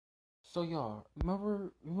So y'all,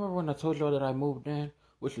 remember when I told y'all that I moved in,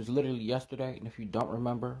 which was literally yesterday, and if you don't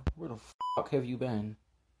remember, where the fuck have you been?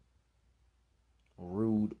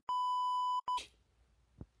 Rude.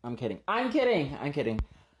 I'm kidding. I'm joking.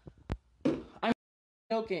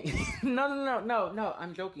 No,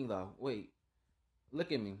 I'm joking though. Wait.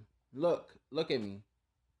 Look at me. Look at me.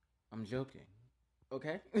 I'm joking.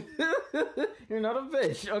 Okay? You're not a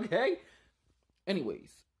bitch, okay?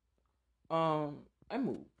 Anyways, I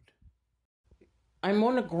moved. I'm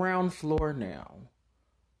on the ground floor now.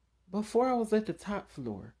 Before I was at the top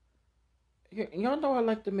floor. Y'all know I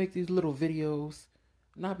like to make these little videos.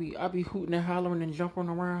 And I be hooting and hollering and jumping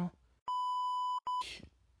around.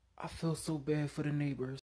 I feel so bad for the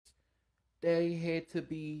neighbors. They had to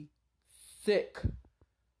be sick,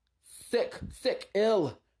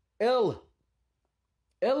 ill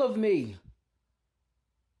of me.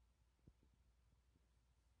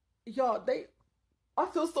 Y'all, I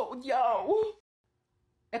feel so, yo.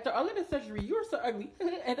 After all of the surgery, you're so ugly.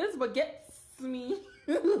 And this is what gets me.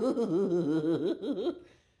 Oh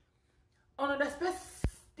no, that's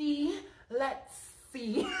bestie. Let's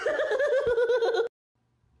see.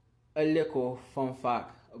 A little fun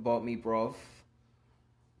fact about me, bruv.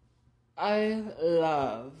 I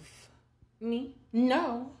love me.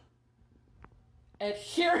 No. Ed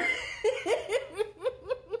Sheeran.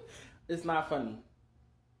 It's not funny.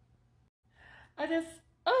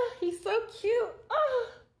 Oh, he's so cute. Oh.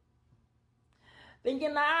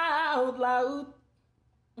 Thinking out loud.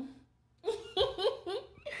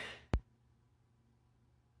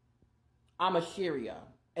 I'm a Sheeria,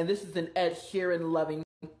 and this is an Ed Sheeran loving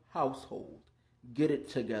household. Get it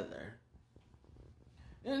together.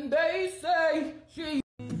 And they say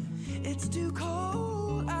it's too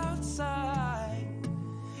cold outside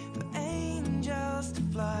for angels to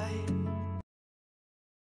fly.